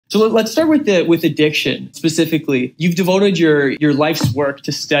So let's start with addiction specifically. You've devoted your life's work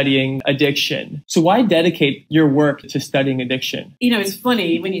to studying addiction. So why dedicate your work to studying addiction? It's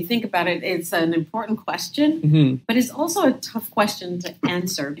funny when you think about it. It's an important question, but it's also a tough question to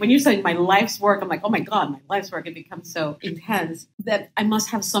answer. When you say my life's work, I'm like, oh my God, my life's work. It becomes so intense that I must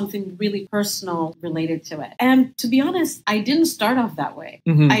have something really personal related to it. And to be honest, I didn't start off that way.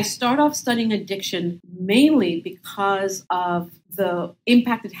 I started off studying addiction mainly because of the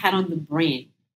impact it had on the brain.